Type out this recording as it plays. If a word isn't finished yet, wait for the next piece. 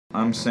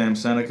I'm Sam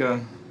Seneca.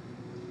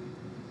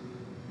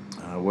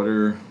 What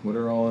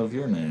are all of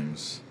your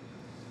names?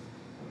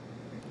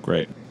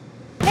 Great.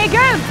 Hey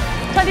girls!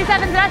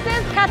 27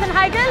 dresses, cat and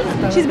high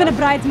girls. She's been a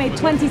bridesmaid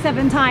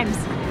 27 times.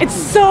 It's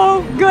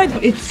so good!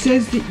 It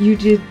says that you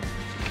did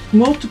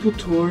multiple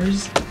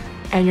tours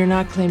and you're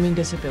not claiming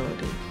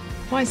disability.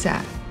 Why is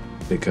that?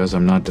 Because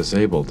I'm not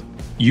disabled.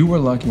 You were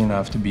lucky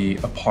enough to be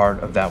a part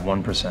of that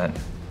 1%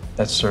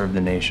 that served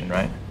the nation,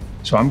 right?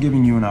 So I'm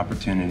giving you an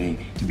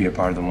opportunity to be a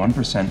part of the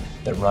 1%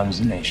 that runs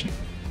the nation.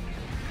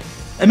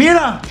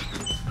 Amira!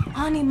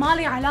 أنا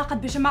مالي علاقة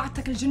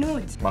بجماعتك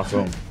الجنود.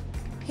 مفهوم.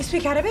 You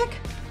speak Arabic?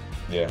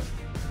 Yeah.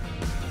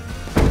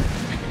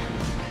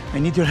 I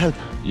need your help.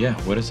 Yeah,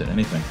 what is it?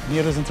 Anything.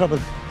 Amira's in trouble.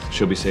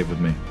 She'll be safe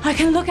with me. I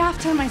can look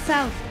after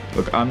myself.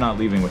 Look, I'm not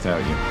leaving without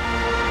you.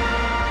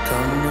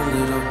 Come a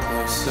little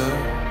closer,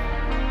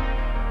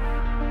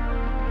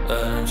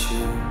 aren't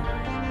you?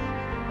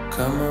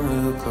 Come a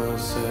little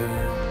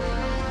closer.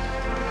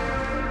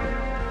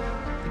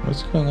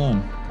 What's going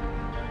on?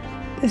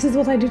 This is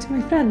what I do to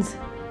my friends.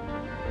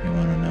 You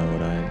want to know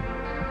what I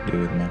do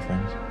with my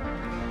friends?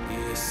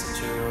 You're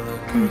such a roller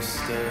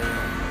coaster.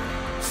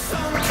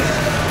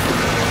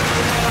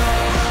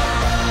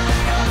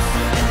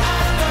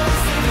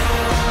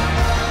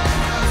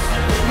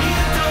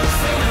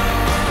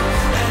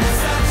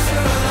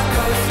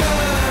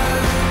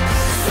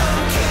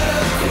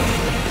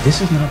 This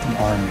is not the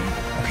army,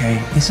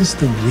 okay? This is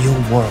the real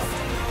world.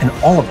 And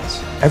all of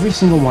us, every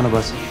single one of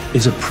us,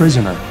 is a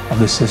prisoner of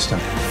the system.